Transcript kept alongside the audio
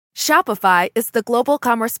Shopify is the global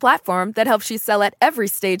commerce platform that helps you sell at every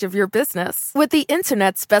stage of your business. With the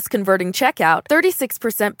internet's best converting checkout,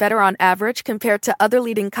 36% better on average compared to other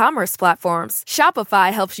leading commerce platforms,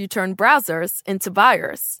 Shopify helps you turn browsers into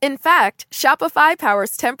buyers. In fact, Shopify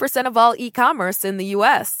powers 10% of all e-commerce in the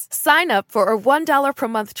U.S. Sign up for a $1 per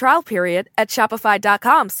month trial period at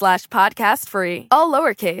shopify.com/podcast free. All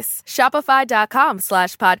lowercase,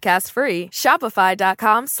 shopify.com/podcast free,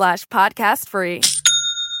 shopify.com/podcast free.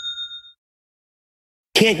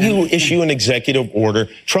 Can't you issue an executive order?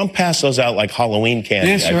 Trump passed those out like Halloween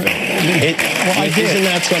candy. Yes, sir. I did. Isn't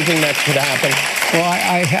that something that could happen? Well,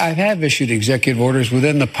 I have issued executive orders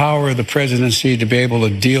within the power of the presidency to be able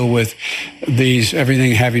to deal with these,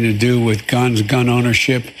 everything having to do with guns, gun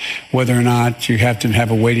ownership, whether or not you have to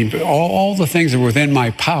have a waiting, all the things that are within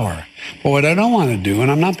my power. But what I don't want to do,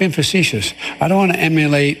 and I'm not being facetious, I don't want to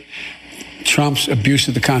emulate Trump's abuse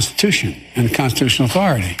of the Constitution and constitutional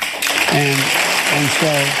authority. And so,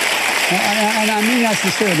 I mean that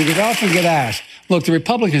sincerely, because I often get asked, look, the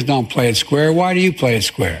Republicans don't play it square. Why do you play it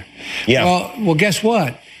square? Yeah. Well, guess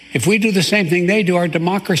what? If we do the same thing they do, our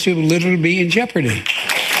democracy will literally be in jeopardy.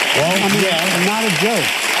 Well, not a joke.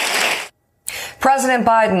 President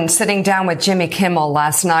Biden sitting down with Jimmy Kimmel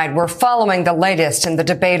last night. We're following the latest in the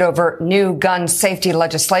debate over new gun safety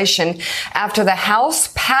legislation after the House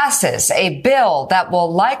passes a bill that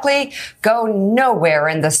will likely go nowhere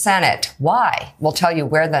in the Senate. Why? We'll tell you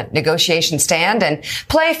where the negotiations stand and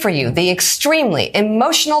play for you the extremely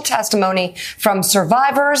emotional testimony from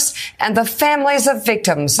survivors and the families of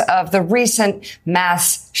victims of the recent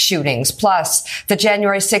mass shootings. Plus, the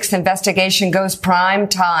January 6th investigation goes prime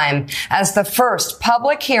time as the first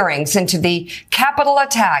public hearings into the Capitol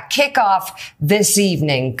attack kick off this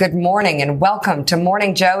evening. Good morning and welcome to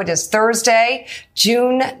Morning Joe. It is Thursday,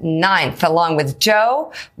 June 9th. Along with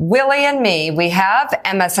Joe, Willie, and me, we have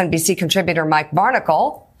MSNBC contributor Mike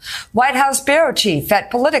Barnicle, White House bureau chief at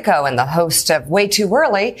Politico and the host of Way Too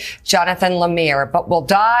Early, Jonathan Lemire. But we'll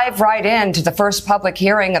dive right into the first public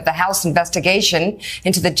hearing of the House investigation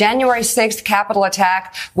into the January 6th Capitol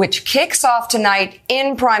attack, which kicks off tonight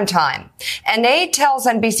in prime time. An aide tells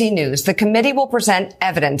NBC News the committee will present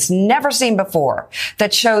evidence never seen before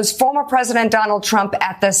that shows former President Donald Trump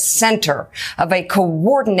at the center of a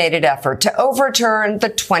coordinated effort to overturn the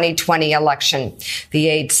 2020 election. The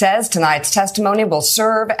aide says tonight's testimony will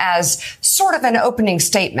serve as sort of an opening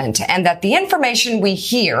statement and that the information we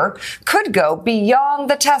hear could go beyond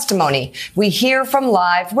the testimony we hear from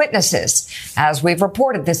live witnesses. As we've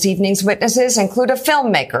reported, this evening's witnesses include a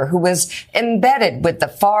filmmaker who was embedded with the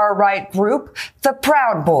far-right group, the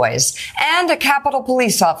Proud Boys, and a Capitol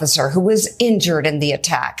police officer who was injured in the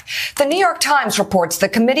attack. The New York Times reports the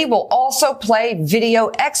committee will also play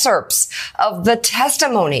video excerpts of the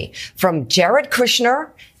testimony from Jared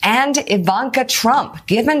Kushner and Ivanka Trump,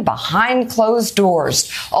 given behind closed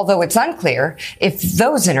doors, although it's unclear if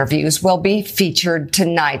those interviews will be featured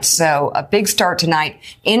tonight. So a big start tonight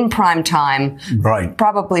in prime time. Right.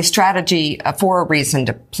 Probably strategy for a reason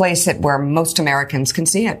to place it where most Americans can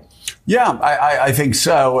see it. Yeah, I think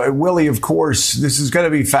so. Willie, of course, this is going to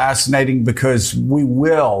be fascinating because we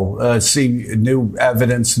will see new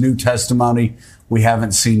evidence, new testimony we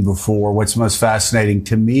haven't seen before. What's most fascinating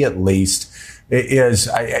to me, at least, is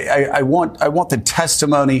I want the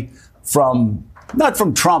testimony from, not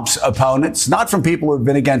from Trump's opponents, not from people who have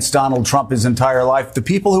been against Donald Trump his entire life, the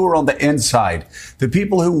people who are on the inside, the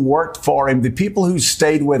people who worked for him, the people who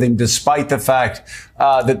stayed with him despite the fact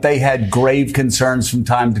that they had grave concerns from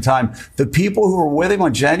time to time, the people who were with him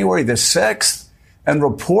on January the 6th and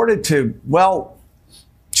reported to, well,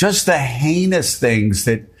 just the heinous things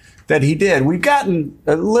that he did. We've gotten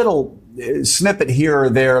a little snippet here or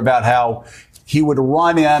there about how he would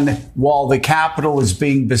run in while the Capitol is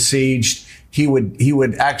being besieged. He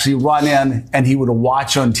would actually run in and he would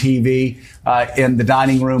watch on TV in the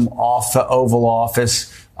dining room off the Oval Office.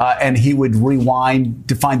 And he would rewind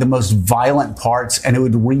to find the most violent parts and it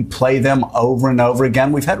would replay them over and over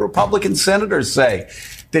again. We've had Republican senators say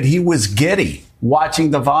that he was giddy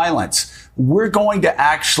watching the violence. We're going to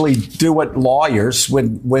actually do what lawyers,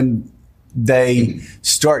 when they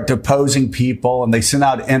start deposing people and they send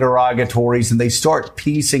out interrogatories and they start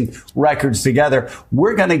piecing records together,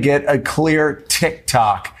 we're going to get a clear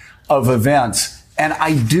tick-tock of events. And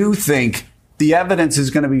I do think the evidence is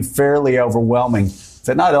going to be fairly overwhelming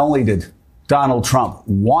that not only did Donald Trump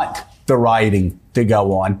want the rioting to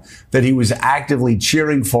go on, that he was actively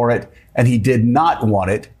cheering for it and he did not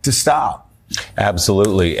want it to stop.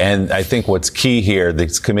 Absolutely. And I think what's key here,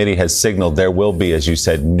 this committee has signaled there will be, as you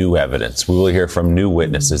said, new evidence. We will hear from new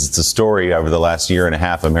witnesses. It's a story over the last year and a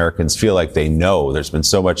half. Americans feel like they know. There's been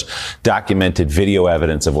so much documented video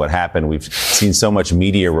evidence of what happened. We've seen so much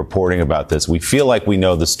media reporting about this. We feel like we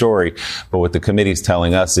know the story, but what the committee's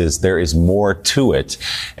telling us is there is more to it.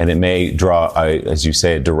 And it may draw, as you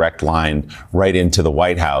say, a direct line right into the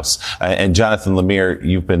White House. And Jonathan Lemire,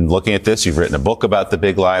 you've been looking at this. You've written a book about the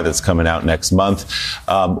big lie that's coming out next month.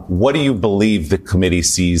 What do you believe the committee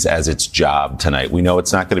sees as its job tonight? We know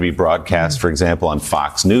it's not going to be broadcast, for example, on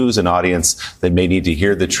Fox News, an audience that may need to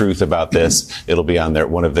hear the truth about this. It'll be on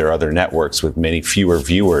one of their other networks with many fewer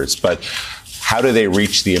viewers. But how do they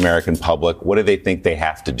reach the American public? What do they think they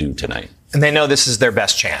have to do tonight? And they know this is their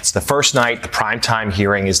best chance. The first night, the primetime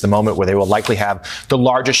hearing, is the moment where they will likely have the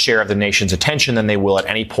largest share of the nation's attention than they will at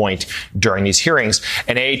any point during these hearings.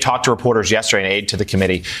 An aide talked to reporters yesterday, an aide to the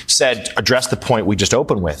committee, addressed the point we just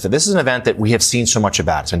opened with. This is an event that we have seen so much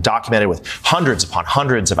about. It's been documented with hundreds upon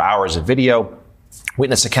hundreds of hours of video,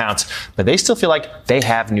 witness accounts, but they still feel like they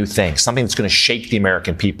have new things, something that's going to shake the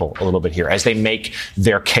American people a little bit here as they make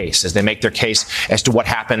their case, as to what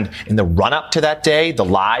happened in the run-up to that day, the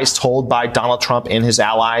lies told by Donald Trump and his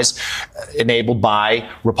allies, enabled by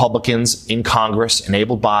Republicans in Congress,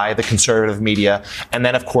 enabled by the conservative media, and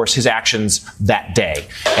then, of course, his actions that day.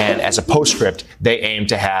 And as a postscript, they aim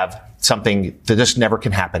to have something that just never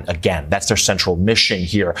can happen again. That's their central mission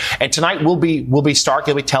here. And tonight will be stark.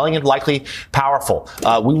 It'll be telling and likely powerful.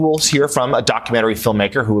 We will hear from a documentary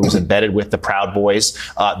filmmaker who was embedded with the Proud Boys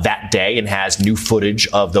that day and has new footage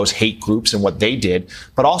of those hate groups and what they did.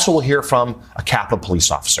 But also we'll hear from a Capitol Police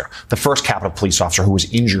officer, the first Capitol Police officer who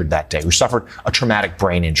was injured that day, who suffered a traumatic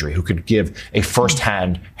brain injury, who could give a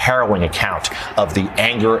firsthand harrowing account of the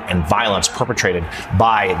anger and violence perpetrated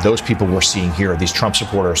by those people we're seeing here, these Trump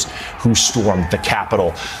supporters who stormed the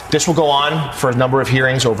Capitol. This will go on for a number of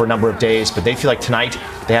hearings over a number of days, but they feel like tonight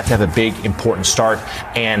they have to have a big, important start,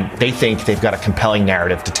 and they think they've got a compelling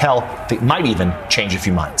narrative to tell that might even change a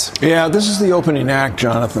few minds. Yeah, this is the opening act,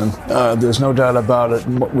 Jonathan. There's no doubt about it.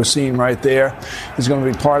 And what we're seeing right there is going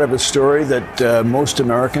to be part of a story that most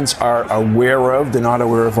Americans are aware of. They're not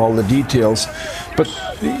aware of all the details. But,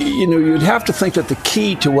 you'd have to think that the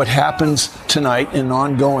key to what happens tonight and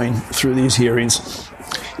ongoing through these hearings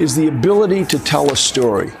is the ability to tell a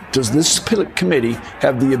story. Does this committee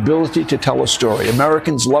have the ability to tell a story?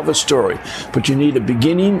 Americans love a story, but you need a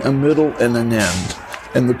beginning, a middle, and an end.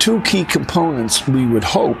 And the two key components we would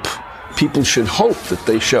hope, people should hope that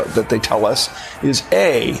they tell us, is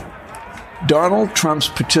A, Donald Trump's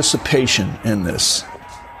participation in this.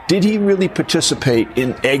 Did he really participate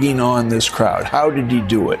in egging on this crowd? How did he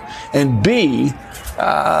do it? And B,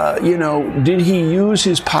 did he use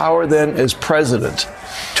his power then as president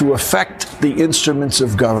to affect the instruments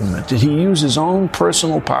of government? Did he use his own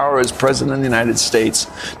personal power as president of the United States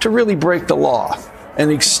to really break the law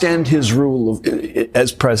and extend his rule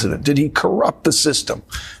as president? Did he corrupt the system?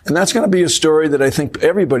 And that's going to be a story that I think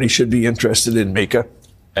everybody should be interested in, Mika.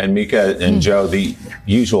 And Mika and Joe, the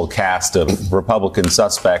usual cast of Republican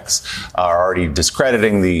suspects are already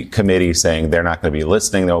discrediting the committee, saying they're not going to be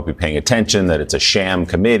listening, they won't be paying attention, that it's a sham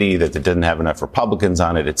committee, that it didn't have enough Republicans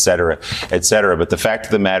on it, et cetera, et cetera. But the fact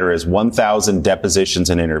of the matter is 1,000 depositions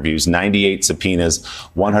and interviews, 98 subpoenas,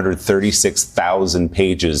 136,000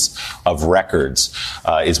 pages of records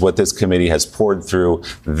is what this committee has poured through.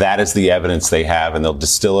 That is the evidence they have, and they'll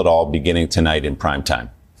distill it all beginning tonight in prime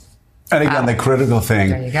time. And again, the critical thing,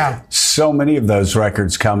 there you go. So many of those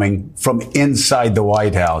records coming from inside the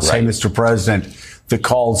White House. Right. Hey, Mr. President, the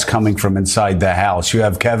calls coming from inside the House. You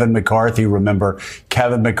have Kevin McCarthy, remember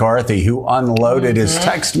Kevin McCarthy, who unloaded his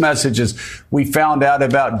text messages. We found out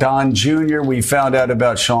about Don Jr. We found out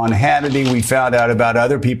about Sean Hannity. We found out about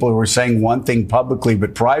other people who were saying one thing publicly,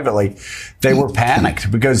 but privately, they were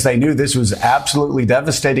panicked because they knew this was absolutely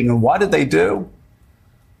devastating. And what did they do?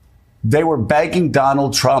 They were begging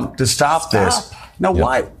Donald Trump to stop this. Now,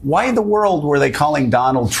 why in the world were they calling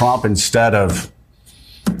Donald Trump instead of,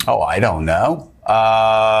 I don't know,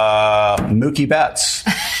 Mookie Betts?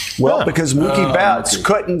 Well, because Mookie Betts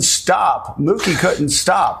couldn't stop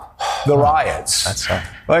the riots. That's right.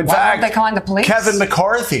 Well, in Why fact, weren't they calling the police? Kevin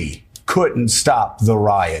McCarthy couldn't stop the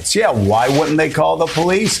riots. Yeah, why wouldn't they call the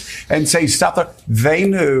police and say stop them? They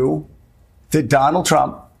knew that Donald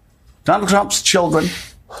Trump's children,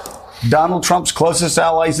 Donald Trump's closest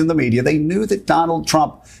allies in the media, they knew that Donald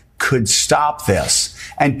Trump could stop this.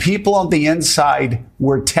 And people on the inside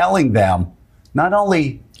were telling them, not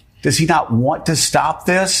only does he not want to stop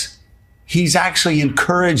this, he's actually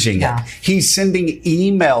encouraging it. He's sending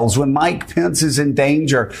emails when Mike Pence is in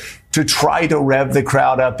danger, to try to rev the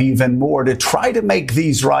crowd up even more, to try to make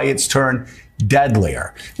these riots turn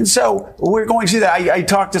deadlier. And so we're going to see that. I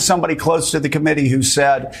talked to somebody close to the committee who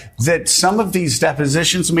said that some of these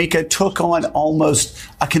depositions, Mika, took on almost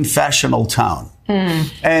a confessional tone.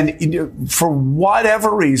 And for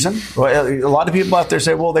whatever reason, a lot of people out there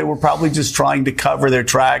say, well, they were probably just trying to cover their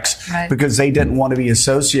tracks because they didn't want to be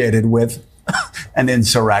associated with an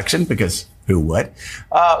insurrection, because who would?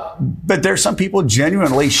 But there's some people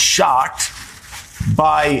genuinely shocked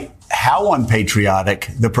by how unpatriotic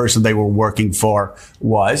the person they were working for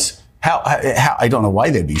was. How I don't know why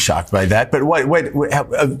they'd be shocked by that,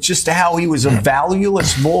 but just how he was a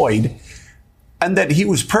valueless void, and that he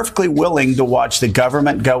was perfectly willing to watch the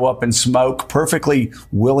government go up in smoke, perfectly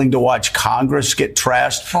willing to watch Congress get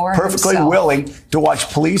trashed, perfectly willing to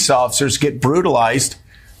watch police officers get brutalized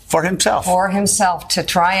for himself, to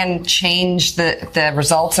try and change the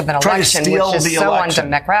results of an election, which is so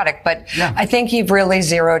undemocratic. But I think you've really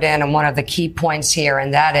zeroed in on one of the key points here,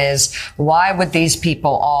 and that is, why would these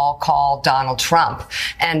people all call Donald Trump?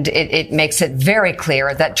 And it makes it very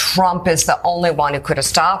clear that Trump is the only one who could have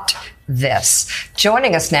stopped this.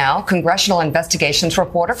 Joining us now, congressional investigations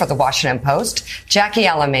reporter for the Washington Post, Jackie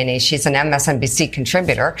Alamany. She's an MSNBC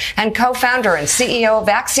contributor and co-founder and CEO of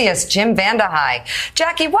Axios, Jim VandeHei.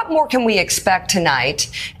 Jackie, what more can we expect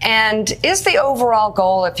tonight? And is the overall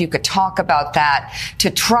goal, if you could talk about that, to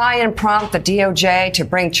try and prompt the DOJ to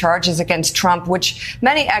bring charges against Trump, which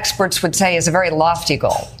many experts would say is a very lofty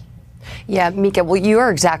goal? Yeah, Mika, well, you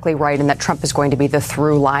are exactly right in that Trump is going to be the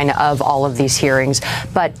through line of all of these hearings.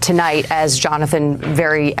 But tonight, as Jonathan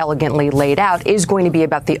very elegantly laid out, is going to be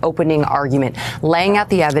about the opening argument, laying out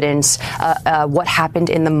the evidence, what happened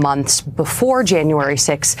in the months before January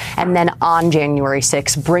 6th and then on January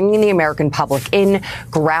 6th, bringing the American public in,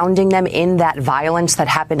 grounding them in that violence that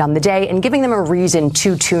happened on the day, and giving them a reason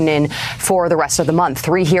to tune in for the rest of the month.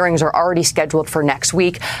 3 hearings are already scheduled for next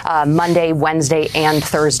week, Monday, Wednesday, and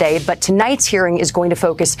Thursday. But tonight's hearing is going to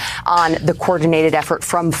focus on the coordinated effort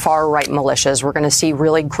from far-right militias. We're going to see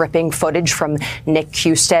really gripping footage from Nick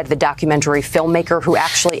Husted, the documentary filmmaker who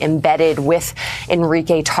actually embedded with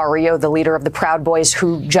Enrique Tarrio, the leader of the Proud Boys,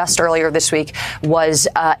 who just earlier this week was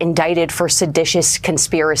indicted for seditious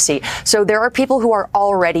conspiracy. So there are people who are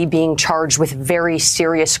already being charged with very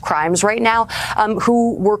serious crimes right now,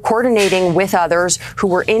 who were coordinating with others, who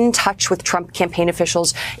were in touch with Trump campaign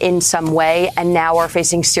officials in some way, and now are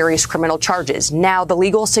facing serious criminal charges. Now, the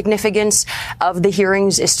legal significance of the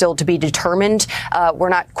hearings is still to be determined. We're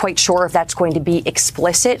not quite sure if that's going to be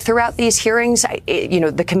explicit throughout these hearings.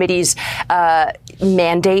 The committee's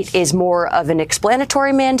mandate is more of an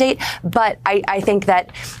explanatory mandate, but I think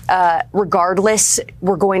that regardless,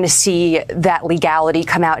 we're going to see that legality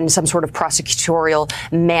come out in some sort of prosecutorial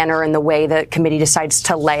manner in the way the committee decides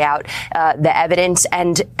to lay out the evidence.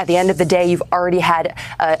 And at the end of the day, you've already had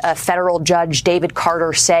a federal judge, David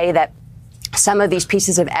Carter, say that some of these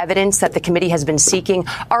pieces of evidence that the committee has been seeking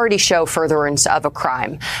already show furtherance of a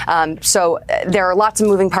crime. So there are lots of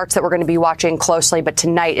moving parts that we're going to be watching closely, but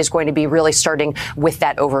tonight is going to be really starting with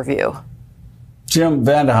that overview. Jim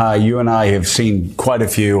VandeHei, you and I have seen quite a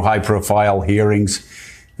few high-profile hearings,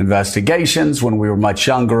 investigations when we were much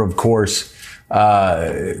younger, of course.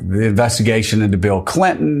 The investigation into Bill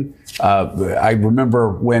Clinton. I remember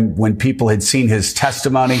when people had seen his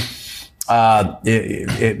testimony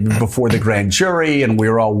before the grand jury, and we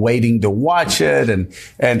were all waiting to watch it.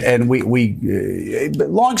 And we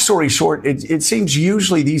long story short, it seems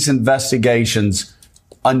usually these investigations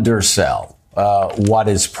undersell what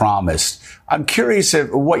is promised. I'm curious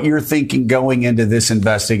what you're thinking going into this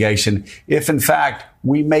investigation, if in fact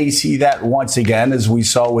we may see that once again, as we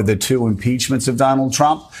saw with the 2 impeachments of Donald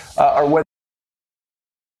Trump, or whether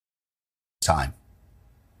time.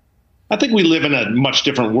 I think we live in a much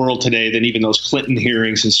different world today than even those Clinton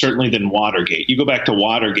hearings, and certainly than Watergate. You go back to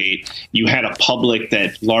Watergate, you had a public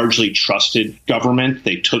that largely trusted government.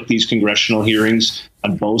 They took these congressional hearings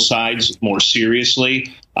on both sides more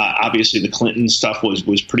seriously. Obviously, the Clinton stuff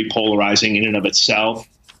was pretty polarizing in and of itself.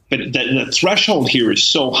 But the threshold here is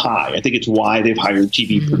so high. I think it's why they've hired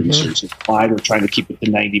TV producers. It's why they're trying to keep it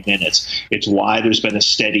to 90 minutes. It's why there's been a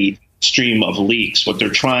steady stream of leaks. What they're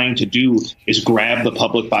trying to do is grab the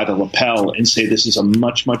public by the lapel and say this is a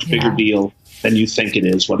much, much bigger deal than you think it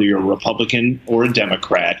is, whether you're a Republican or a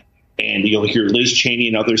Democrat. And you'll hear Liz Cheney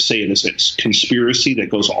and others say it is a conspiracy that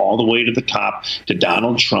goes all the way to the top, to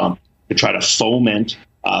Donald Trump, to try to foment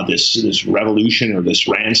this revolution or this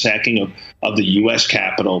ransacking of the U.S.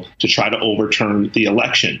 Capitol to try to overturn the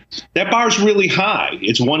election. That bar is really high.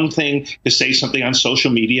 It's one thing to say something on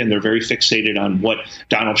social media, and they're very fixated on what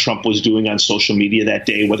Donald Trump was doing on social media that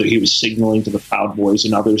day, whether he was signaling to the Proud Boys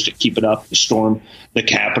and others to keep it up, to storm the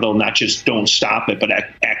Capitol, not just don't stop it, but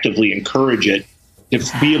actively encourage it. To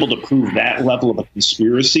be able to prove that level of a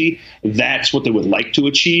conspiracy, that's what they would like to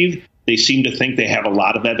achieve. They seem to think they have a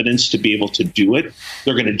lot of evidence to be able to do it.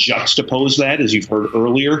 They're going to juxtapose that, as you've heard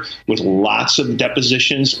earlier, with lots of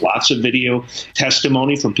depositions, lots of video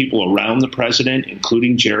testimony from people around the president,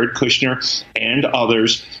 including Jared Kushner and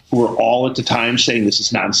others who were all at the time saying this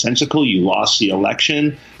is nonsensical. You lost the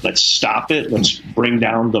election. Let's stop it. Let's bring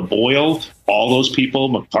down the boil. All those people,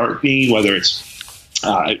 McCartney, whether it's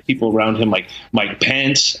people around him like Mike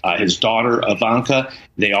Pence, his daughter Ivanka,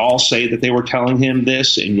 they all say that they were telling him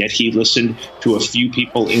this, and yet he listened to a few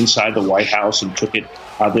people inside the White House and took it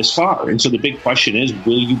this far. And so the big question is,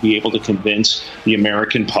 will you be able to convince the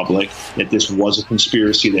American public that this was a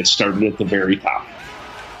conspiracy that started at the very top?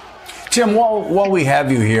 Jim, while we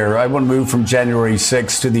have you here, I want to move from January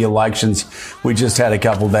 6th to the elections we just had a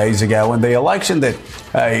couple days ago. And the election that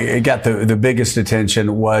got the biggest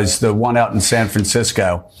attention was the one out in San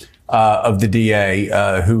Francisco of the DA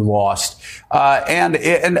who lost. We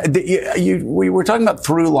were talking about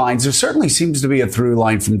through lines. There certainly seems to be a through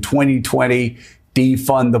line from 2020.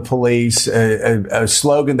 Defund the police, a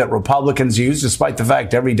slogan that Republicans use, despite the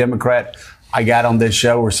fact every Democrat I got on this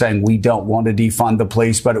show were saying we don't want to defund the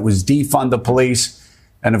police, but it was defund the police.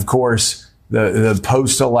 And of course, the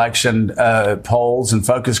post-election polls and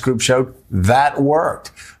focus group showed that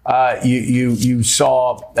worked. You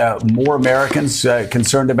saw more Americans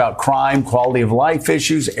concerned about crime, quality of life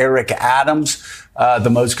issues. Eric Adams, the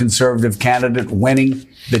most conservative candidate, winning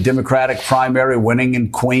the Democratic primary, winning in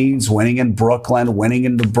Queens, winning in Brooklyn, winning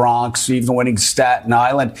in the Bronx, even winning Staten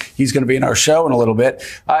Island. He's going to be in our show in a little bit.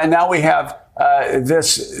 And now we have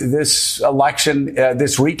this election,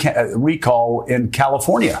 this recall in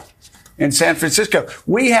California, in San Francisco.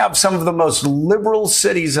 We have some of the most liberal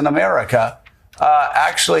cities in America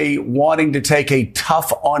actually wanting to take a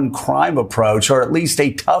tough on crime approach, or at least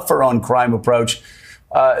a tougher on crime approach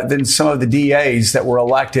than some of the DAs that were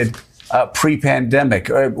elected pre-pandemic.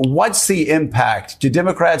 What's the impact? Do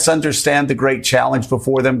Democrats understand the great challenge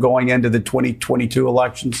before them going into the 2022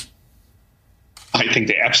 elections? I think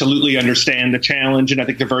they absolutely understand the challenge, and I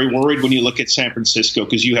think they're very worried when you look at San Francisco,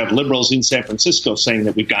 because you have liberals in San Francisco saying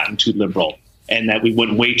that we've gotten too liberal and that we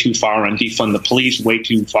went way too far on defund the police, way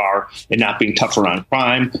too far in not being tougher on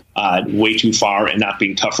crime, way too far in not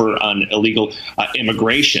being tougher on illegal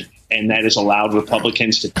immigration. And that has allowed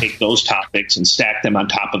Republicans to take those topics and stack them on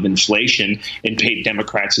top of inflation and paint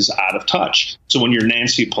Democrats as out of touch. So when you're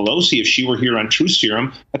Nancy Pelosi, if she were here on Truth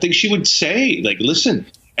Serum, I think she would say, like, listen,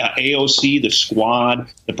 AOC, the squad,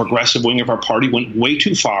 the progressive wing of our party went way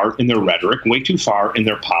too far in their rhetoric, way too far in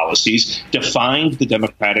their policies, defined the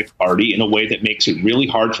Democratic Party in a way that makes it really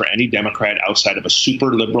hard for any Democrat outside of a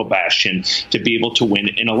super liberal bastion to be able to win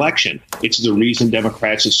an election. It's the reason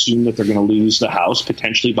Democrats assume that they're going to lose the House,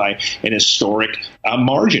 potentially by an historic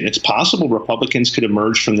margin. It's possible Republicans could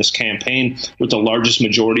emerge from this campaign with the largest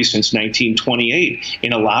majority since 1928.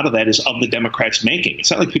 And a lot of that is of the Democrats' making. It's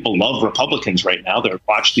not like people love Republicans right now. They're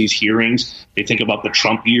watching these hearings. They think about the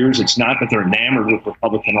Trump years. It's not that they're enamored with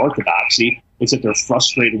Republican orthodoxy. It's that they're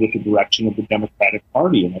frustrated with the direction of the Democratic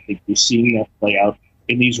Party. And I think we're seeing that play out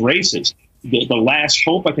in these races. The last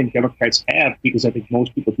hope I think Democrats have, because I think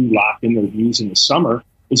most people do lock in their views in the summer,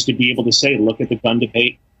 is to be able to say, look at the gun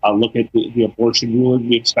debate, look at the abortion ruling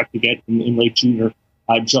we expect to get in late June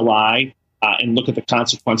or July, and look at the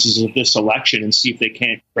consequences of this election and see if they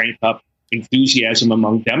can't crank up enthusiasm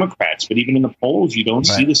among Democrats. But even in the polls, you don't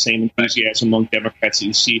see the same enthusiasm among Democrats that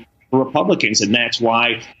you see for Republicans. And that's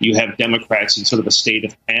why you have Democrats in sort of a state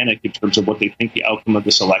of panic in terms of what they think the outcome of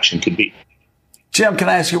this election could be. Jim, can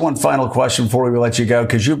I ask you one final question before we let you go?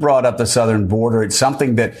 Because you brought up the southern border. It's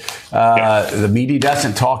something that the media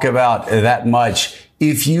doesn't talk about that much.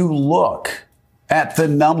 If you look at the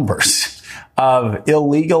numbers of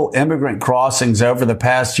illegal immigrant crossings over the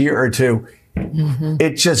past year or two,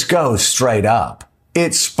 it just goes straight up.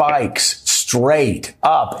 It spikes straight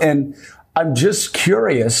up. And I'm just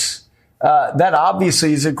curious, that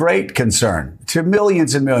obviously is a great concern to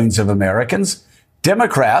millions and millions of Americans.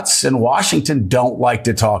 Democrats in Washington don't like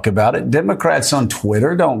to talk about it. Democrats on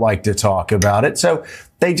Twitter don't like to talk about it. So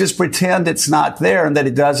they just pretend it's not there and that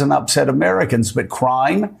it doesn't upset Americans. But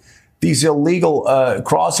crime these illegal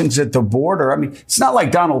crossings at the border. I mean, it's not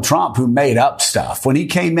like Donald Trump who made up stuff. When he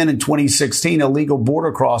came in 2016, illegal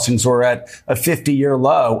border crossings were at a 50-year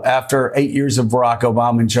low after 8 years of Barack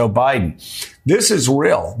Obama and Joe Biden. This is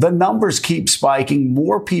real. The numbers keep spiking.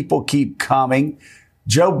 More people keep coming.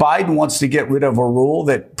 Joe Biden wants to get rid of a rule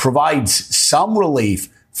that provides some relief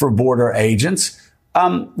for border agents.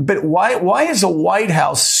 But why is the White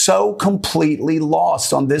House so completely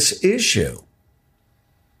lost on this issue?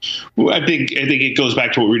 Well, I think it goes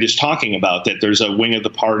back to what we were just talking about, that there's a wing of the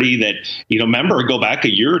party that, remember, go back a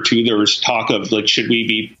year or two, there was talk of, like, should we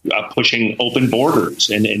be pushing open borders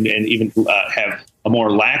and even have a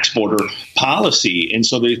more lax border policy. And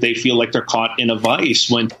so they feel like they're caught in a vice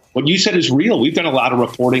when what you said is real. We've done a lot of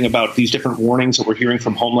reporting about these different warnings that we're hearing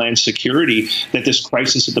from Homeland Security that this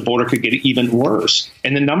crisis at the border could get even worse.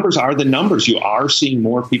 And the numbers are the numbers. You are seeing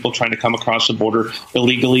more people trying to come across the border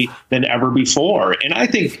illegally than ever before. And I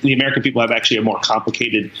think the American people have actually a more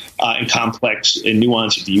complicated and complex and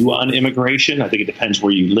nuanced view on immigration. I think it depends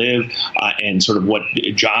where you live and sort of what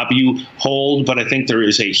job you hold. But I think there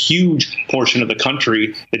is a huge portion of the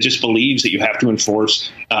country that just believes that you have to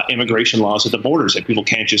enforce immigration laws at the borders, that people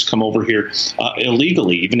can't just come over here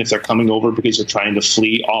illegally, even if they're coming over because they're trying to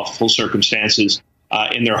flee awful circumstances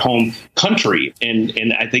in their home country.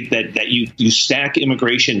 And I think that you stack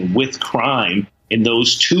immigration with crime. And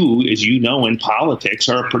those two, as you know, in politics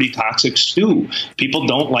are a pretty toxic stew. People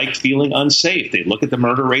don't like feeling unsafe. They look at the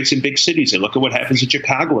murder rates in big cities. They look at what happens in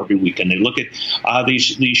Chicago every weekend. They look at these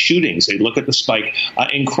shootings. They look at the spike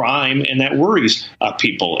in crime, and that worries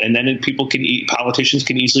people. And then politicians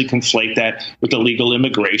can easily conflate that with illegal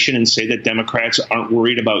immigration and say that Democrats aren't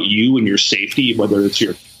worried about you and your safety, whether it's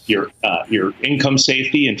your income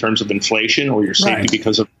safety in terms of inflation or your safety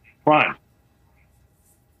because of crime.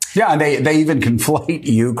 Yeah, and they even conflate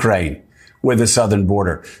Ukraine with the southern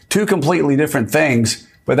border. Two completely different things,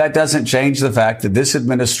 but that doesn't change the fact that this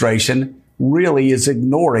administration really is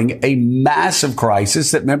ignoring a massive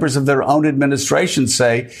crisis that members of their own administration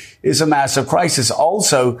say is a massive crisis.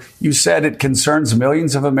 Also, you said it concerns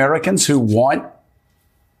millions of Americans who want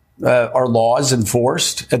our laws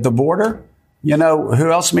enforced at the border. You know,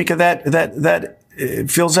 who else, Mika, that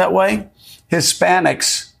feels that way?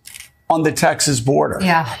 Hispanics on the Texas border.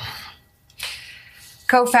 Yeah.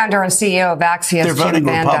 Co-founder and CEO of Axios, Jim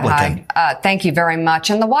Vandehei. Thank you very much.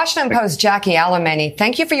 And the Washington Post, Jackie Alemany,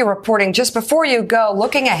 thank you for your reporting. Just before you go,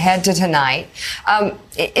 looking ahead to tonight,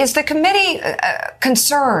 is the committee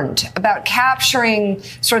concerned about capturing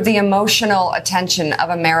sort of the emotional attention of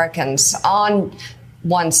Americans on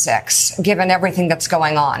 1/6, given everything that's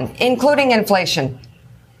going on, including inflation?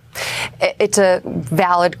 It's a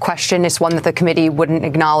valid question. It's one that the committee wouldn't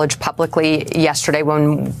acknowledge publicly yesterday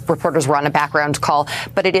when reporters were on a background call.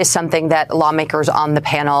 But it is something that lawmakers on the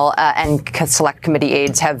panel and select committee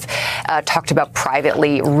aides have talked about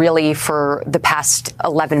privately, really, for the past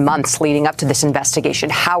 11 months leading up to this investigation.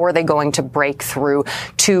 How are they going to break through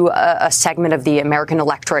to a segment of the American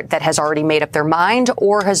electorate that has already made up their mind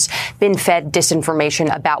or has been fed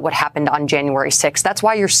disinformation about what happened on January 6th? That's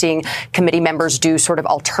why you're seeing committee members do sort of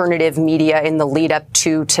alternative media in the lead up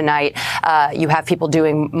to tonight. You have people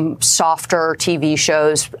doing softer TV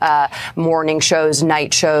shows, morning shows,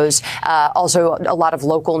 night shows, also a lot of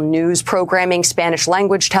local news programming, Spanish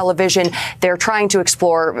language television. They're trying to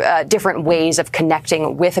explore different ways of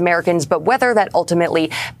connecting with Americans, but whether that ultimately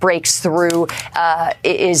breaks through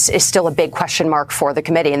is still a big question mark for the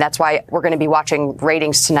committee. And that's why we're going to be watching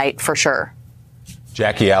ratings tonight for sure.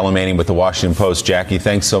 Jackie Alemany with the Washington Post. Jackie,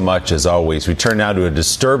 thanks so much, as always. We turn now to a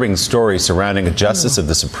disturbing story surrounding a justice of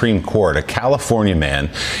the Supreme Court. A California man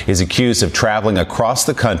is accused of traveling across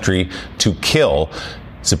the country to kill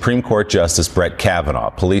Supreme Court Justice Brett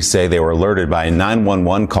Kavanaugh. Police say they were alerted by a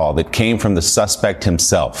 911 call that came from the suspect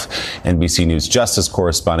himself. NBC News Justice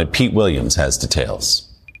correspondent Pete Williams has details.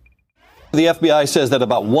 The FBI says that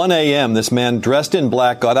about 1 a.m., this man dressed in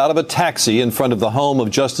black got out of a taxi in front of the home of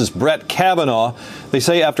Justice Brett Kavanaugh. They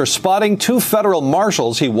say after spotting two federal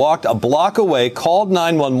marshals, he walked a block away, called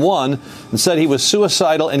 911, and said he was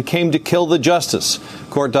suicidal and came to kill the justice.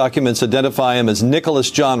 Court documents identify him as Nicholas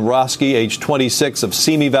John Roski, age 26, of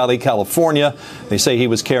Simi Valley, California. They say he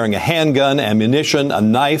was carrying a handgun, ammunition, a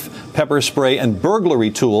knife, pepper spray, and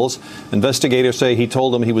burglary tools. Investigators say he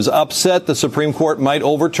told them he was upset the Supreme Court might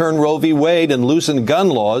overturn Roe v. Wade and loosen gun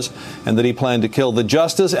laws, and that he planned to kill the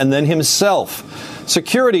justice and then himself.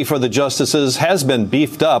 Security for the justices has been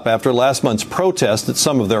beefed up after last month's protest at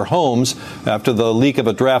some of their homes after the leak of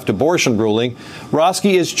a draft abortion ruling.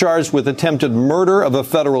 Roski is charged with attempted murder of a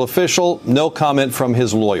federal official. No comment from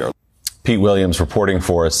his lawyer. Pete Williams reporting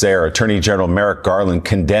for us there. Attorney General Merrick Garland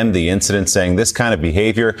condemned the incident, saying this kind of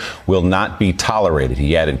behavior will not be tolerated.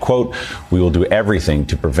 He added, quote, "We will do everything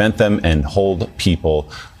to prevent them and hold people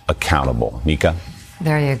accountable." Mika?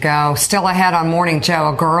 There you go. Still ahead on Morning Joe,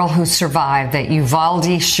 a girl who survived the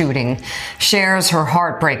Uvalde shooting shares her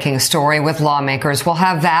heartbreaking story with lawmakers. We'll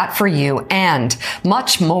have that for you and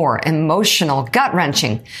much more emotional,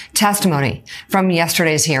 gut-wrenching testimony from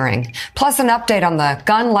yesterday's hearing. Plus an update on the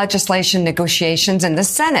gun legislation negotiations in the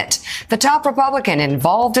Senate. The top Republican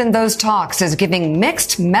involved in those talks is giving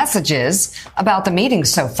mixed messages about the meeting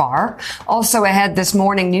so far. Also ahead this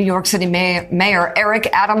morning, New York City Mayor Eric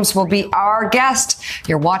Adams will be our guest.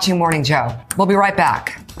 You're watching Morning Joe. We'll be right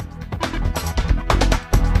back.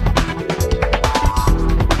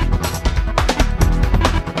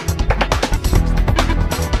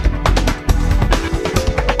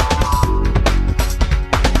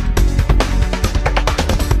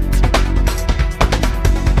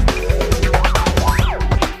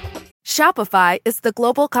 Shopify is the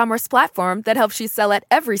global commerce platform that helps you sell at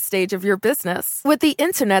every stage of your business. With the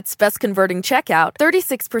internet's best converting checkout,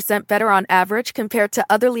 36% better on average compared to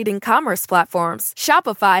other leading commerce platforms,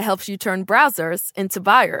 Shopify helps you turn browsers into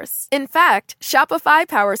buyers. In fact, Shopify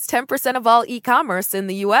powers 10% of all e-commerce in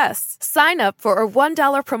the U.S. Sign up for a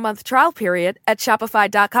 $1 per month trial period at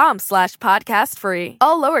shopify.com/podcast free.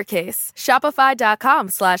 All lowercase,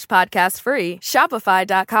 shopify.com/podcast free,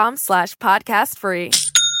 shopify.com/podcast free.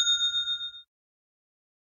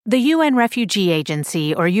 The UN Refugee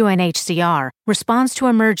Agency, or UNHCR, responds to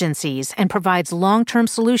emergencies and provides long-term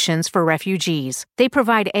solutions for refugees. They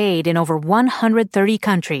provide aid in over 130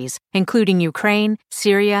 countries, including Ukraine,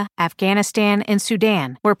 Syria, Afghanistan, and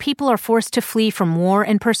Sudan, where people are forced to flee from war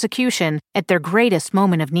and persecution at their greatest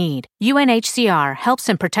moment of need. UNHCR helps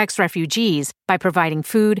and protects refugees by providing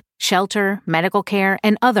food, shelter, medical care,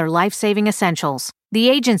 and other life-saving essentials. The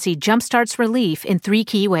agency jumpstarts relief in 3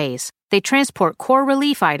 key ways. They transport core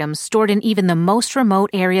relief items stored in even the most remote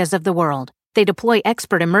areas of the world. They deploy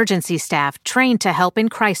expert emergency staff trained to help in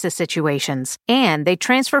crisis situations. And they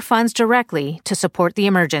transfer funds directly to support the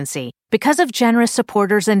emergency. Because of generous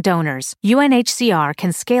supporters and donors, UNHCR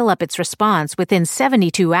can scale up its response within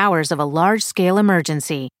 72 hours of a large-scale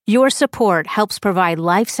emergency. Your support helps provide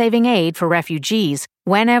life-saving aid for refugees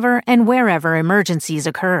whenever and wherever emergencies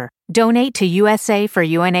occur. Donate to USA for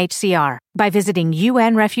UNHCR by visiting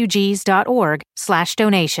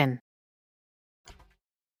unrefugees.org/donation.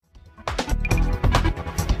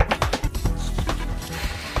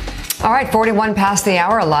 All right, 41 past the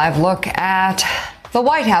hour. A live look at the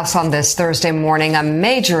White House on this Thursday morning. A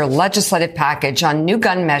major legislative package on new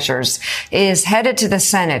gun measures is headed to the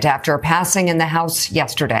Senate after passing in the House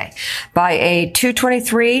yesterday. By a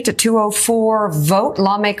 223 to 204 vote,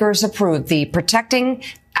 lawmakers approved the Protecting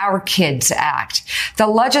Our Kids Act. The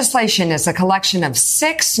legislation is a collection of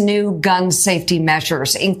 6 new gun safety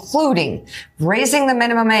measures, including raising the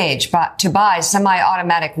minimum age to buy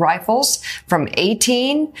semi-automatic rifles from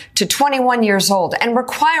 18 to 21 years old and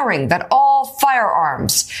requiring that all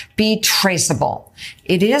firearms be traceable.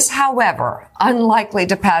 It is, however, unlikely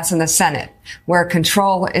to pass in the Senate, where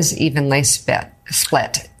control is evenly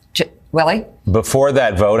split. Willie? Before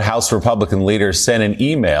that vote, House Republican leaders sent an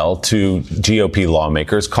email to GOP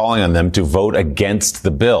lawmakers calling on them to vote against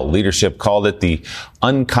the bill. Leadership called it the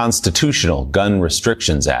Unconstitutional Gun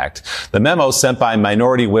Restrictions Act. The memo sent by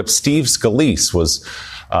Minority Whip Steve Scalise was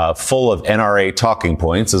full of NRA talking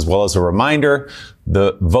points, as well as a reminder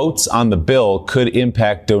the votes on the bill could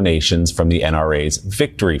impact donations from the NRA's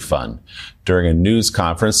Victory Fund. During a news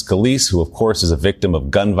conference, Scalise, who of course is a victim of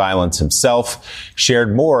gun violence himself,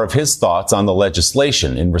 shared more of his thoughts on the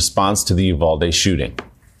legislation in response to the Uvalde shooting.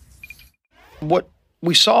 What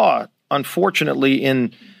we saw, unfortunately,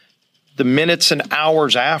 in the minutes and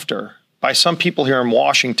hours after, by some people here in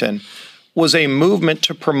Washington, was a movement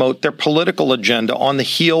to promote their political agenda on the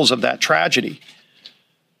heels of that tragedy.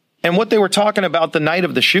 And what they were talking about the night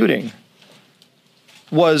of the shooting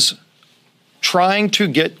was trying to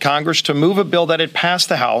get Congress to move a bill that had passed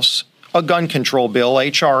the House, a gun control bill,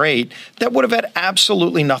 H.R. 8, that would have had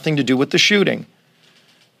absolutely nothing to do with the shooting,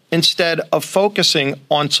 instead of focusing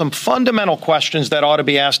on some fundamental questions that ought to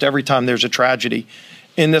be asked every time there's a tragedy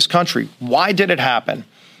in this country. Why did it happen?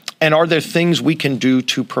 And are there things we can do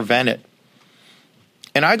to prevent it?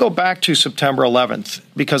 And I go back to September 11th,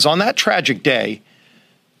 because on that tragic day,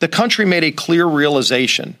 the country made a clear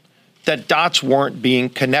realization that dots weren't being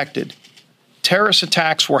connected. Terrorist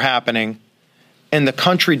attacks were happening, and the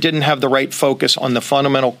country didn't have the right focus on the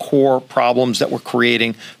fundamental core problems that were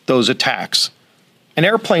creating those attacks. And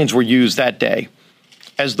airplanes were used that day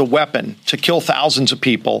as the weapon to kill thousands of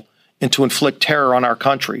people and to inflict terror on our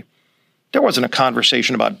country. There wasn't a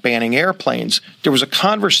conversation about banning airplanes. There was a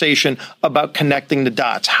conversation about connecting the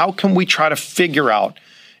dots. How can we try to figure out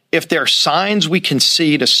if there are signs we can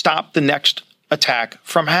see to stop the next attack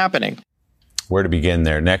from happening? Where to begin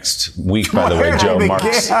there? Next week, by the way, Joe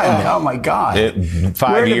marks. Oh, my God.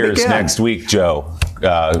 5 years next week, Joe.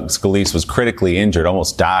 Scalise was critically injured,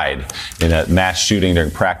 almost died in a mass shooting during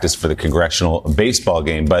practice for the congressional baseball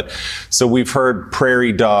game. But so we've heard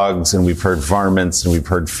prairie dogs, and we've heard varmints, and we've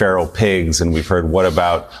heard feral pigs, and we've heard what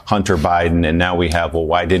about Hunter Biden? And now we have, well,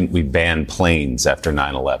 why didn't we ban planes after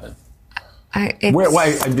 9/11?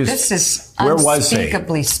 This is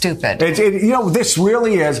unspeakably stupid. This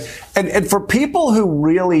really is. And for people who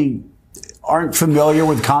really aren't familiar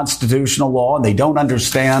with constitutional law and they don't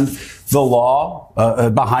understand the law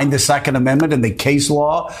behind the Second Amendment and the case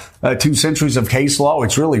law, 2 centuries of case law,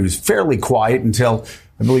 which really was fairly quiet until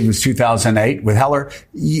I believe it was 2008 with Heller.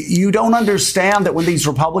 You don't understand that when these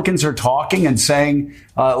Republicans are talking and saying,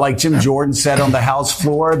 like Jim Jordan said on the House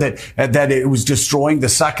floor, that it was destroying the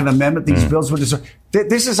Second Amendment, these bills would destroy.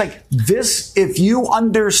 This is like this. If you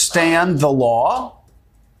understand the law,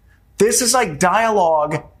 this is like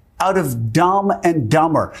dialogue out of Dumb and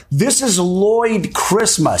Dumber. This is Lloyd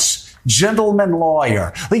Christmas, gentleman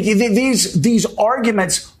lawyer. Like these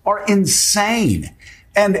arguments are insane.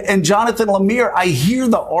 And Jonathan Lemire, I hear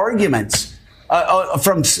the arguments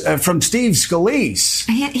from Steve Scalise.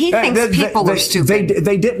 He thinks people are stupid.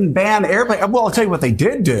 They didn't ban airplanes. Well, I'll tell you what they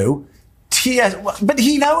did do. But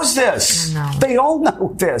he knows this. They all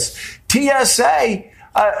know this. TSA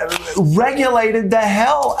regulated the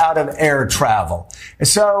hell out of air travel.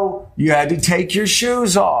 So you had to take your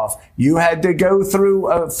shoes off. You had to go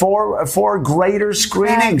through four greater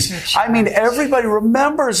screenings. I mean, everybody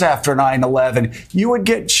remembers after 9/11, you would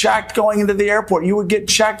get checked going into the airport. You would get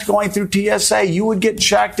checked going through TSA. You would get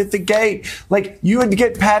checked at the gate. Like, you would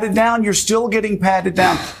get patted down. You're still getting patted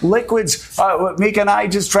down. Liquids, Mika and I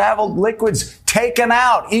just traveled, liquids taken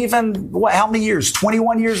out, even how many years?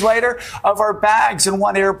 21 years later, of our bags in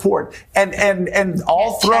one airport, and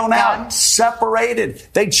all thrown out, separated.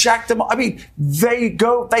 They checked them. I mean, they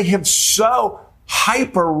have so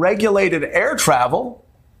hyper regulated air travel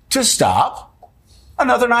to stop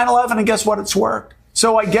another 9/11, and guess what? It's worked.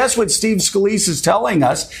 So I guess what Steve Scalise is telling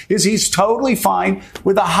us is he's totally fine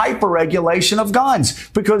with a hyper-regulation of guns.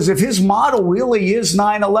 Because if his model really is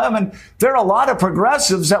 9/11, there are a lot of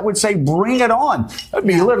progressives that would say, bring it on. That'd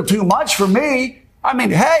be a little too much for me. I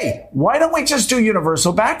mean, hey, why don't we just do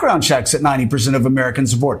universal background checks that 90% of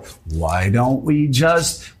Americans support? Why don't we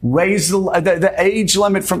just raise the age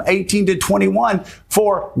limit from 18 to 21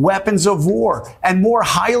 for weapons of war and more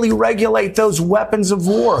highly regulate those weapons of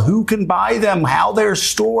war, who can buy them, how they're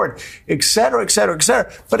stored, et cetera, et cetera, et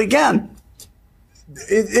cetera. But again,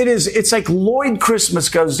 it's like Lloyd Christmas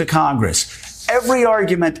goes to Congress. Every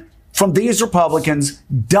argument from these Republicans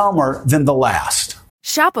dumber than the last.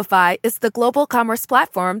 Shopify is the global commerce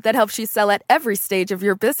platform that helps you sell at every stage of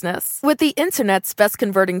your business. With the internet's best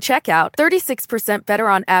converting checkout, 36% better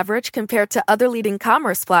on average compared to other leading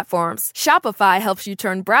commerce platforms, Shopify helps you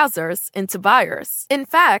turn browsers into buyers. In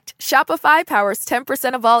fact, Shopify powers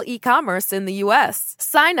 10% of all e-commerce in the U.S.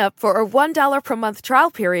 Sign up for a $1 per month trial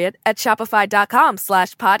period at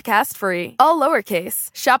shopify.com/podcast free. All lowercase,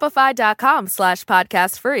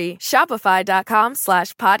 shopify.com/podcast free,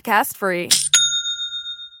 shopify.com/podcast free.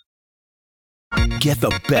 Get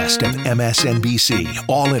the best of MSNBC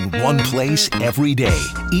all in one place every day,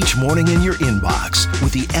 each morning in your inbox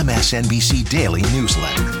with the MSNBC Daily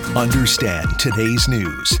newsletter. Understand today's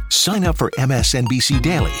news. Sign up for MSNBC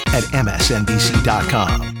Daily at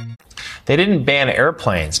MSNBC.com. They didn't ban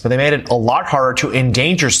airplanes, but they made it a lot harder to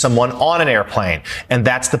endanger someone on an airplane. And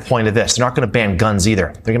that's the point of this. They're not going to ban guns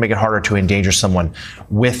either. They're going to make it harder to endanger someone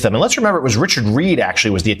with them. And let's remember, it was Richard Reed,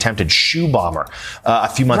 actually, was the attempted shoe bomber a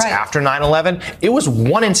few months after 9/11. It was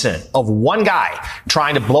one incident of one guy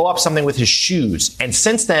trying to blow up something with his shoes. And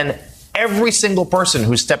since then, every single person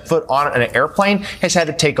who stepped foot on an airplane has had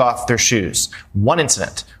to take off their shoes. One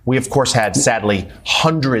incident. We, of course, had, sadly,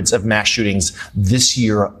 hundreds of mass shootings this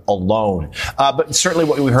year alone. But certainly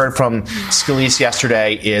what we heard from Scalise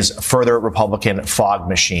yesterday is further Republican fog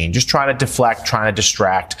machine, just trying to deflect, trying to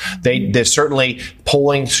distract. They certainly,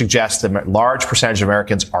 polling suggests that a large percentage of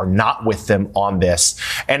Americans are not with them on this.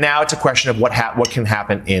 And now it's a question of what can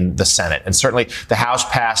happen in the Senate. And certainly the House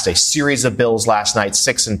passed a series of bills last night,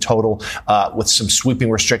 6 in total, with some sweeping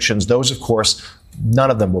restrictions. Those, of course,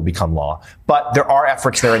 none of them will become law. But there are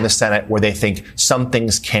efforts there in the Senate where they think some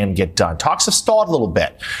things can get done. Talks have stalled a little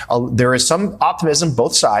bit. There is some optimism,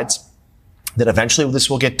 both sides, that eventually this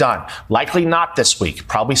will get done. Likely not this week,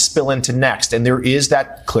 probably spill into next. And there is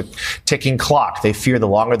that ticking clock. They fear the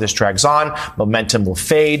longer this drags on, momentum will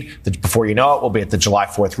fade. Before you know it, we'll be at the July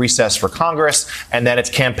 4th recess for Congress, and then it's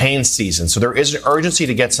campaign season. So there is an urgency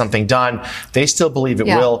to get something done. They still believe it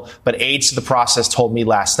will, but aides to the process told me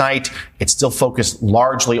last night it's still focused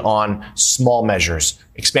largely on small measures,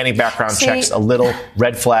 expanding background checks a little,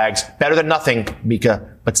 red flags, better than nothing,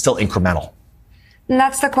 Mika, but still incremental. And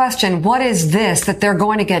that's the question. What is this that they're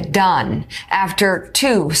going to get done after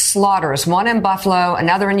 2 slaughters, one in Buffalo,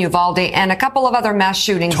 another in Uvalde, and a couple of other mass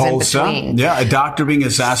shootings Tulsa, in between? Yeah, a doctor being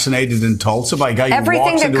assassinated in Tulsa by a guy who walks into his store.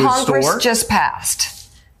 Everything that Congress just passed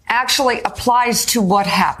actually applies to what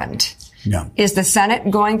happened. Yeah. Is the Senate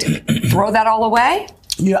going to throw that all away?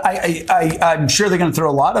 Yeah, I'm sure they're going to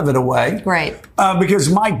throw a lot of it away. Right. Because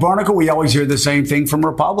Mike Barnicle, we always hear the same thing from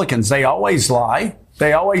Republicans. They always lie.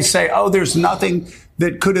 They always say, oh, there's nothing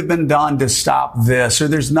that could have been done to stop this, or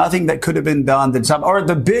there's nothing that could have been done to stop, or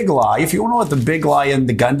the big lie. If you want to know what the big lie in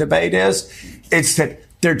the gun debate is, it's that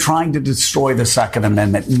they're trying to destroy the Second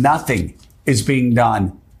Amendment. Nothing is being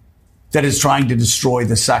done that is trying to destroy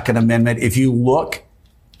the Second Amendment. If you look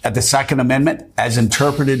at the Second Amendment as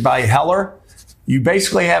interpreted by Heller, you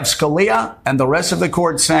basically have Scalia and the rest of the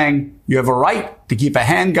court saying you have a right to keep a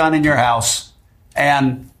handgun in your house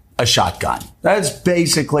and a shotgun. That's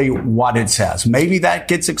basically what it says. Maybe that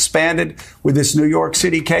gets expanded with this New York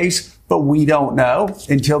City case, but we don't know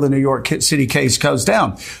until the New York City case goes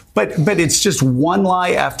down. But it's just one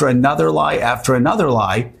lie after another lie after another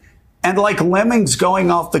lie. And like lemmings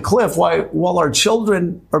going off the cliff while our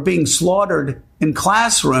children are being slaughtered in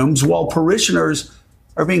classrooms, while parishioners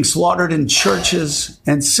are being slaughtered in churches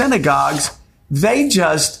and synagogues, they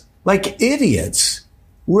just, like idiots,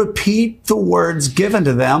 repeat the words given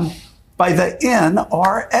to them by the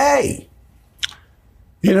NRA.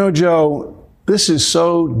 You know, Joe, this is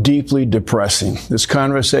so deeply depressing. This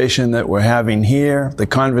conversation that we're having here, the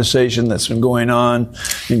conversation that's been going on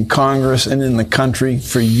in Congress and in the country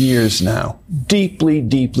for years now. Deeply,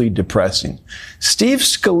 deeply depressing. Steve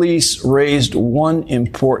Scalise raised one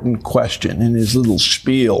important question in his little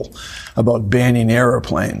spiel about banning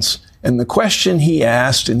airplanes. And the question he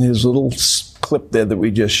asked in his little clip there that we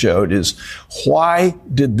just showed is, why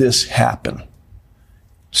did this happen?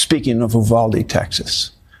 Speaking of Uvalde,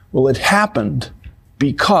 Texas. Well, it happened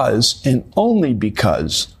because, and only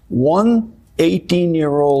because, one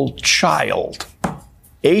 18-year-old child,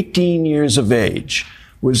 18 years of age,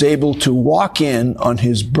 was able to walk in on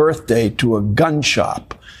his birthday to a gun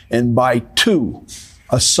shop and buy 2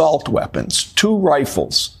 assault weapons, 2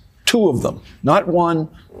 rifles, 2 of them, not 1,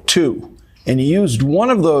 2. And he used one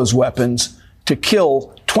of those weapons to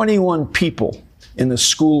kill 21 people in the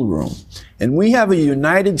schoolroom. And we have a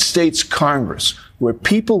United States Congress where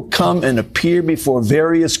people come and appear before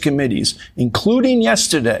various committees, including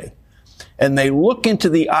yesterday, and they look into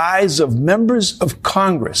the eyes of members of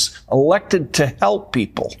Congress elected to help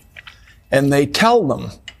people, and they tell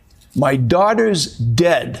them, my daughter's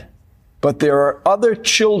dead, but there are other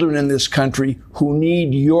children in this country who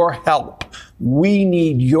need your help. We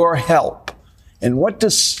need your help. And what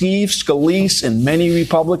does Steve Scalise and many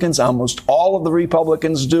Republicans, almost all of the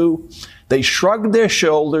Republicans, do? They shrug their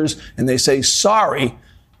shoulders and they say, sorry,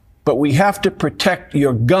 but we have to protect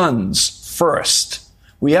your guns first.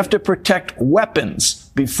 We have to protect weapons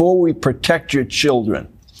before we protect your children.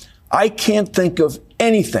 I can't think of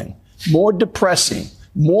anything more depressing,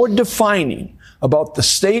 more defining about the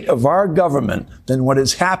state of our government than what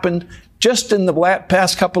has happened just in the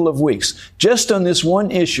past couple of weeks, just on this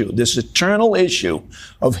one issue, this eternal issue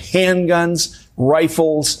of handguns,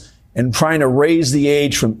 rifles, and trying to raise the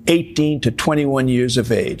age from 18 to 21 years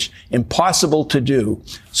of age. Impossible to do.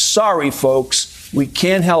 Sorry, folks, we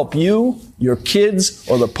can't help you, your kids,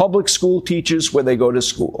 or the public school teachers where they go to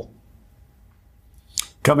school.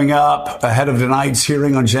 Coming up ahead of tonight's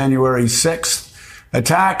hearing on January 6th,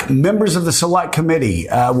 attack. Members of the Select Committee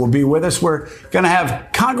will be with us. We're going to have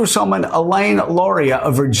Congresswoman Elaine Luria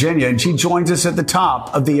of Virginia, and she joins us at the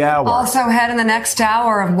top of the hour. Also ahead in the next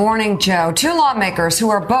hour of Morning Joe, 2 lawmakers who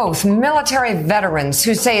are both military veterans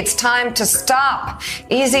who say it's time to stop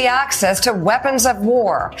easy access to weapons of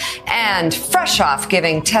war. And fresh off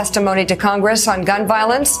giving testimony to Congress on gun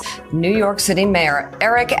violence, New York City Mayor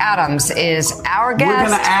Eric Adams is our guest. We're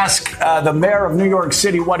going to ask the mayor of New York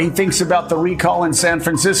City what he thinks about the recall in San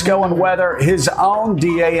Francisco and whether his own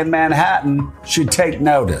DA in Manhattan should take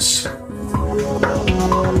notice.